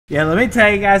Yeah, let me tell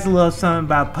you guys a little something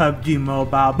about PUBG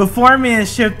Mobile. Before me and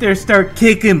SHIPHTUR start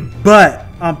kicking butt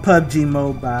on PUBG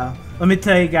Mobile, let me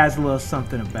tell you guys a little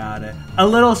something about it. A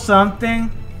little something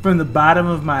from the bottom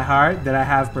of my heart that I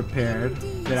have prepared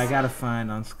that I gotta find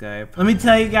on Skype. Let me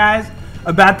tell you guys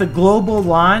about the global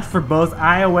launch for both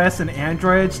iOS and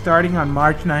Android starting on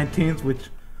March 19th, which,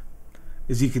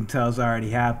 as you can tell, has already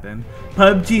happened.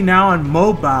 PUBG now on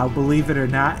mobile, believe it or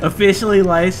not. Officially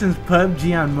licensed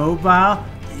PUBG on mobile.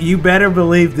 You better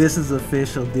believe this is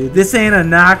official, dude. This ain't a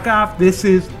knockoff, this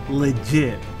is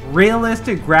legit.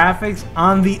 Realistic graphics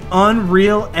on the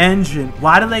Unreal Engine.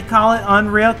 Why do they call it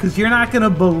Unreal? Because you're not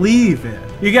gonna believe it.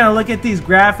 You're gonna look at these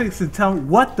graphics and tell me,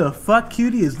 what the fuck,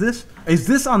 cutie, is this? Is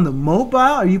this on the mobile?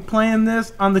 Are you playing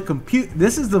this on the computer?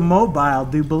 This is the mobile,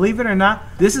 dude. Believe it or not,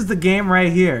 this is the game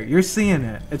right here. You're seeing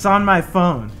it. It's on my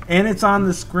phone. And it's on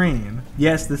the screen.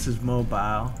 Yes, this is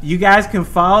mobile. You guys can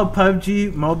follow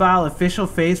PUBG Mobile official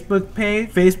Facebook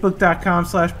page.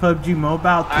 Facebook.com/PUBG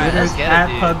Mobile. Twitter's at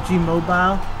PUBG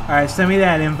Mobile. Alright, send me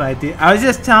that invite, dude. I was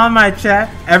just telling my chat,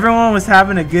 everyone was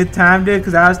having a good time, dude,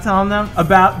 because I was telling them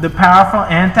about the powerful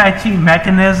anti-cheat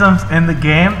mechanisms in the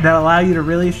game that allow you to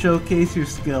really showcase your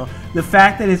skill. The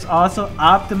fact that it's also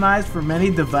optimized for many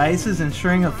devices,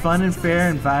 ensuring a fun and fair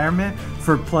environment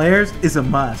for players is a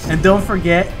must. And don't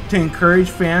forget to encourage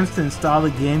fans to install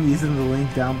the game using the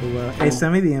link down below. Hey,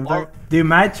 send me the invite. Dude,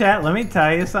 my chat, let me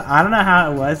tell you something. I don't know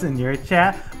how it was in your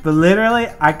chat, but literally,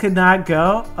 I could not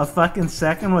go a fucking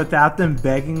second without them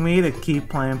begging me to keep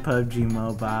playing PUBG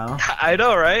Mobile. I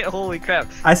know, right? Holy crap.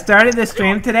 I started the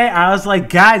stream today. I was like,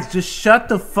 guys, just shut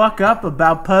the fuck up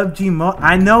about PUBG Mobile.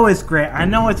 I know it's great. I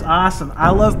know it's awesome.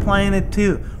 I love playing it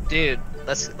too. Dude,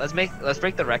 let's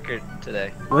break the record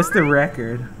today. What's the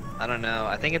record? I don't know.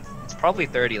 I think it's probably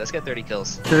 30. Let's get 30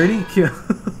 kills. 30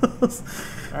 kills.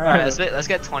 Alright, let's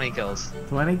get 20 kills.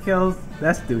 20 kills?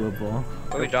 That's doable.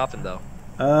 What are we dropping though?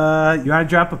 You wanna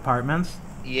drop apartments?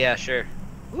 Yeah, sure.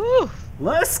 Woo!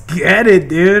 Let's get it,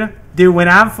 dude. Dude, when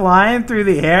I'm flying through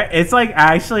the air, it's like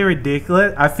actually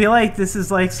ridiculous. I feel like this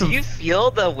is like some. Do you feel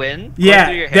the wind? Yeah,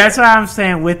 through your hair? that's what I'm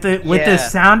saying. With the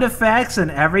sound effects and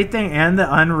everything, and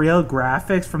the Unreal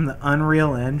graphics from the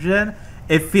Unreal Engine,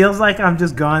 it feels like I'm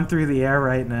just going through the air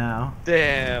right now.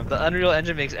 Damn, the Unreal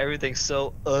Engine makes everything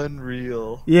so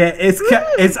unreal. Yeah,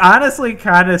 it's honestly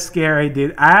kind of scary,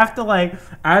 dude. I have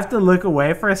to look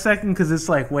away for a second because it's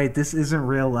like, wait, this isn't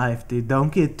real life, dude.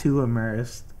 Don't get too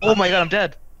immersed. Oh my god, I'm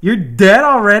dead. You're dead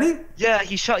already? Yeah,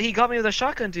 he got me with a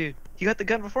shotgun, dude. He got the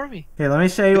gun before me. Hey, let me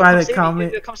show you why they call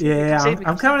me. Yeah,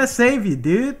 I'm coming to save you,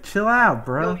 dude. Chill out,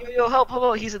 bro. Yo, help.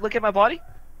 Look at my body.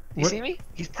 You see me?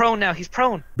 He's prone now. He's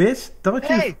prone. Bitch,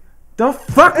 don't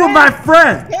fuck with my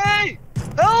friend. Hey,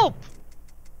 help,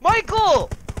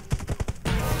 Michael.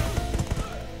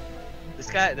 This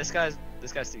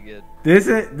guy's too good.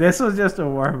 This was just a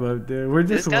warm up, dude. We're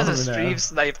just warming up. This guy's a stream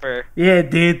sniper. Yeah,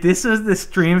 dude, this was the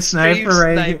stream sniper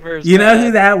right here. You know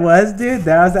who that was, dude?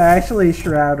 That was actually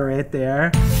Shroud right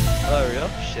there. Oh, real?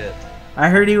 Shit. I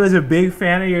heard he was a big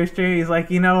fan of your stream. He's like,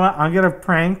 you know what? I'm gonna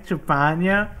prank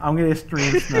Chapanya. I'm gonna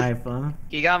stream snipe him.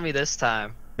 He got me this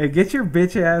time. Hey, get your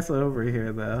bitch ass over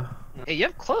here, though. Hey, you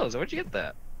have clothes. Where'd you get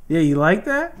that? Yeah, you like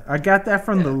that? I got that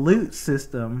from the loot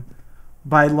system.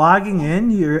 By logging in,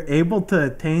 you're able to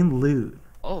attain loot.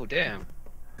 Oh, damn.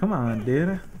 Come on,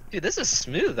 dude. Dude, this is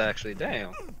smooth, actually.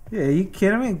 Damn. Yeah, you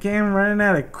kidding me? Game running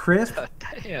at a crisp.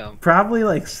 Damn. Probably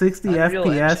like 60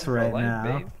 FPS right life,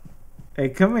 now. babe. Hey,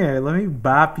 come here. Let me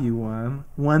bop you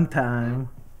one time.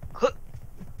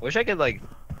 Wish I could like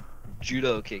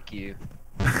judo kick you.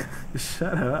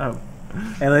 Shut up.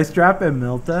 Hey, let's drop it,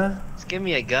 Milta. Just give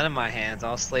me a gun in my hands.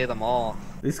 I'll slay them all.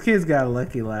 These kids got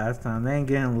lucky last time. They ain't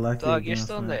getting lucky. Dog, you're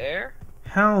still in the air?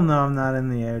 Hell no, I'm not in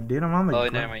the air, dude. I'm on the ground.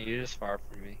 Oh, never mind. You're just far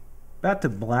from me. About to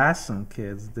blast some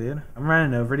kids, dude. I'm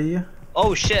running over to you.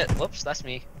 Oh shit! Whoops, that's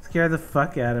me. Scared the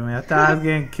fuck out of me. I thought I was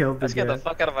getting killed. I scared the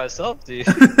fuck out of myself, dude.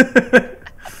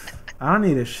 I don't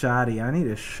need a shotty. I need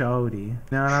a shorty. You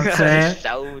know what I'm saying?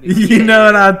 You know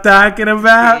what I'm talking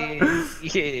about?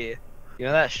 Yeah. You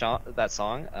know that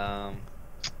song?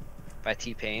 By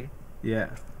T-Pain? Yeah.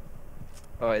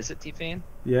 Oh, is it T-Pain?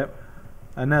 Yep.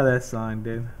 I know that song,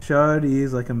 dude.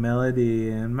 Shorty's like a melody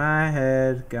in my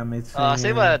head. Got me singing. I was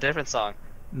thinking about a different song.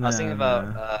 No, I was thinking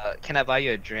about, Can I Buy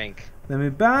You a Drink? Let me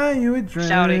buy you a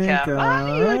drink. Shouty, can I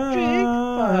buy you a drink?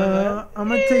 I'm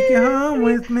gonna take you home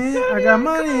with me. I got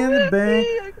money in the bank.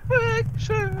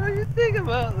 Sure, you think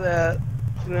about that.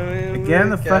 Get in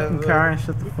the fucking car and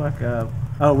shut the fuck up.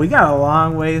 Oh, we got a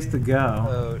long ways to go.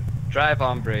 Oh, drive,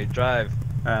 hombre, drive.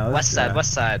 Alright, west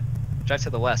side. Drive to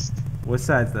the west. What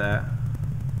side's that?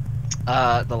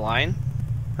 The line.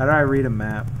 How do I read a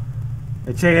map?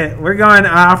 Hey, check it. We're going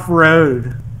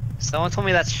off-road. Someone told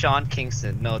me that's Sean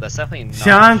Kingston. No, that's definitely not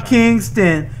Sean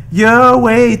Kingston, you're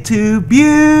way too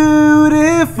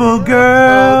beautiful,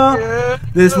 girl.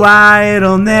 This why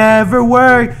it'll never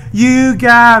work. You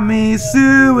got me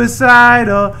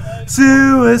suicidal,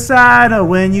 suicidal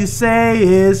when you say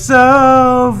it's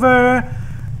over.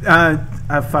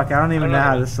 Fuck, I don't even know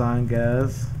how the song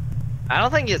goes. I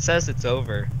don't think it says it's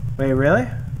over. Wait, really?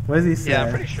 What does he say? Yeah,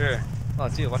 I'm pretty sure. Oh,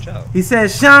 dude, watch out. He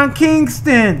says, Sean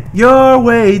Kingston, you're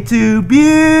way too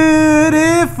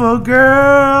beautiful,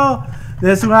 girl.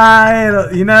 That's why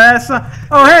it'll, you know that song?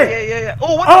 Oh, hey. Yeah.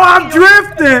 Oh, I'm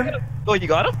drifting. Oh, you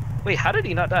got him? Wait, how did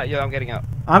he not die? Yo, I'm getting out.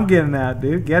 I'm getting out,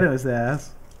 dude. Get his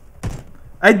ass.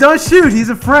 Hey, don't shoot. He's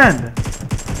a friend.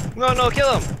 No,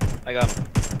 kill him. I got him.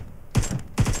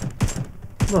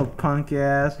 Little punk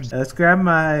ass. Let's grab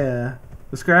my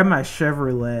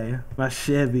Chevrolet. My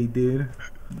Chevy, dude.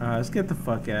 Alright, let's get the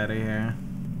fuck out of here.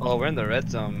 Oh, we're in the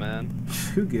red zone, man.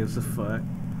 Who gives a fuck?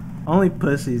 Only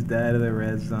pussies die to the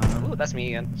red zone. Ooh, that's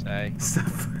me again. Sorry.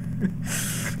 Stop.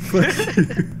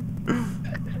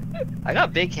 I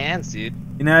got big hands, dude.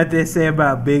 You know what they say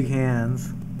about big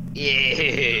hands?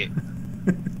 Yeah.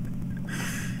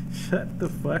 Shut the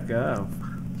fuck up.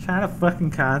 I'm trying to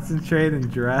fucking concentrate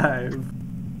and drive.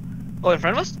 Oh, in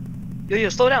front of us? Yo,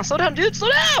 slow down, dude, slow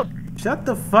down! Shut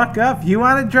the fuck up. You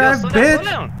want to drive, bitch?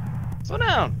 Slow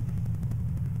down.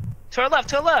 To our left.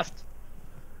 To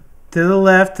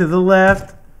the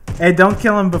left. Hey, don't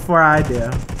kill him before I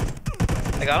do.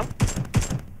 I got him.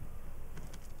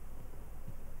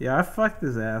 Yeah, I fucked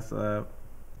his ass up.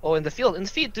 Oh, in the field,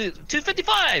 dude.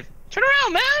 255! Turn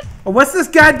around, man! Oh, what's this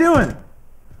guy doing?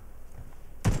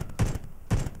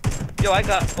 Yo,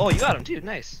 oh, you got him, dude,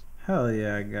 nice. Hell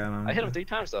yeah, I got him. I hit him 3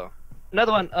 times, though.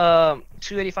 Another one,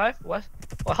 285? What?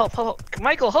 Oh, help.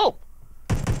 Michael, help!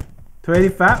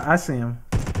 285? I see him.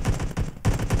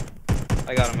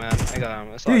 I got him, man. I got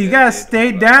him. Dude, you gotta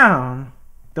stay down.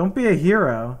 Don't be a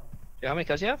hero. Yeah, how many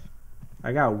kills you have?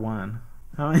 I got 1.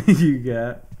 How many you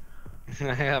got?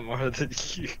 I got more than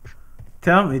you.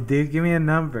 Tell me, dude. Give me a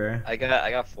number. I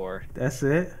got 4. That's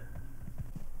it?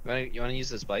 You wanna use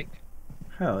this bike?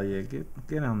 Hell yeah,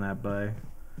 get on that bike.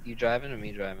 You driving or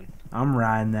me driving? I'm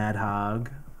riding that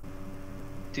hog.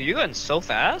 Dude, you're going so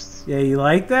fast. Yeah, you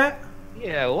like that?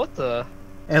 Yeah, what the?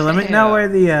 Hey, let me know where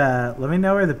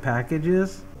the package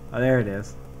is. Oh, there it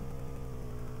is.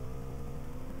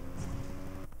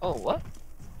 Oh, what?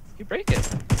 You break it.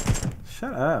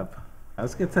 Shut up.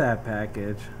 Let's get to that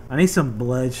package. I need some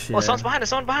blood shit. Oh, someone's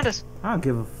behind us. I don't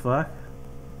give a fuck.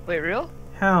 Wait, real?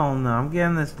 Hell no, I'm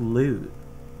getting this loot.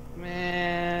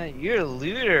 Man, you're a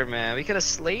looter, man. We could have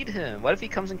slayed him. What if he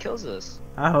comes and kills us?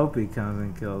 I hope he comes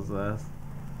and kills us.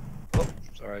 Oh,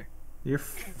 sorry. You're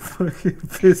fucking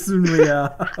pissing me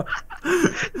off.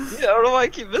 Yeah, I don't know why I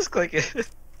keep misclicking.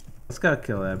 Let's go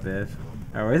kill that bitch.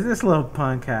 Alright, where's this little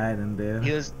punk hiding, dude?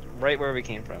 He was right where we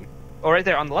came from. Oh, right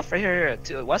there, on the left, right here,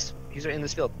 to the west. He's right in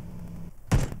this field.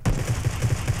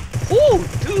 Ooh,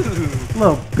 dude!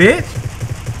 Little bitch!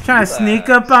 Trying to sneak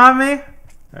up on me?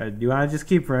 Alright, do you want to just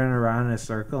keep running around in a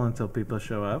circle until people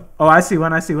show up? Oh, I see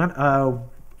one.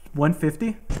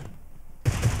 150?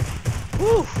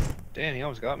 Woo! Damn, he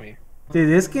almost got me. Dude,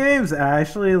 this game's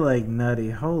actually, like,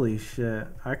 nutty. Holy shit.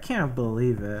 I can't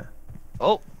believe it.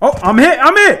 Oh! Oh, I'm hit!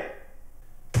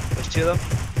 There's 2 of them.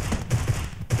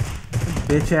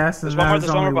 Bitch ass. There's one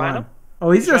more behind him.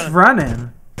 Oh, he's just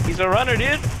running. He's a runner,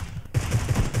 dude.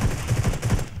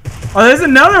 Oh, there's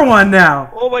another one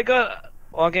now. Oh my god.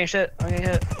 Oh, I'm getting hit.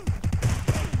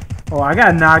 Oh, I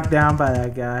got knocked down by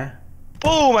that guy.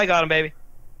 Boom! I got him, baby.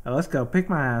 Oh, let's go. Pick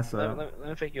my ass up. Let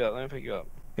me pick you up.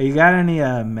 Hey, you got any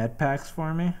med packs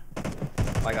for me?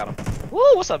 I got him.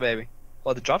 Woo! What's up, baby?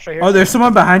 Oh, the drop's right here. Oh, there's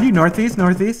someone behind you. Northeast.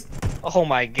 Oh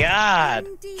my god.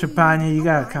 Chapanya, you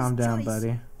gotta calm down,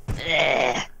 buddy.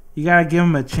 You gotta give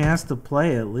him a chance to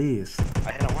play at least.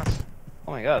 I hit him once.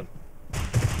 Oh my god.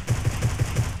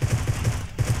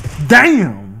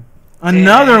 Damn!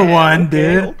 Another one,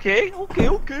 dude. Okay.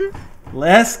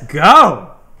 Let's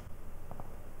go!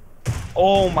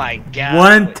 Oh my god.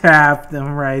 One tapped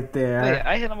him right there. Wait,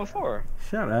 I hit him before.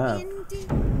 Shut up.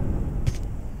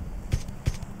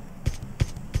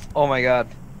 Oh my god.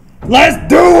 Let's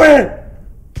do it!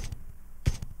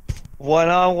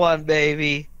 1-on-1,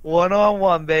 baby.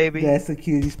 1-on-1, baby. That's a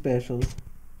cutie special.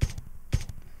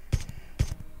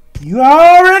 You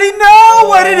already know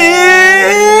what it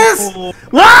is!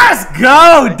 Let's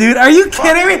go, dude! Are you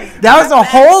kidding me? That was a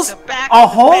whole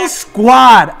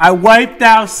squad I wiped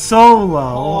out solo.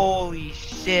 Holy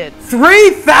shit.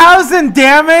 3,000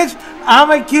 damage? I'm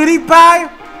a cutie pie?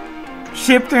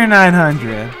 SHIPHTUR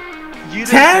 900. You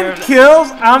 10 deserve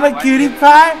kills. I'm a Why cutie you-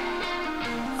 pie.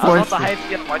 I was about to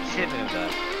hype you up. Why'd you hit me with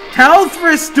that? Health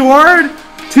restored.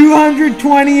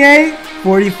 228.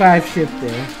 45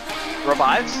 SHIPHTUR.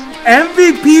 Revives?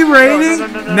 MVP rating.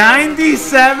 No.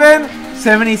 97.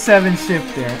 77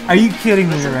 SHIPHTUR. Are you kidding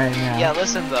me Listen, right now? Yeah,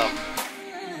 listen though.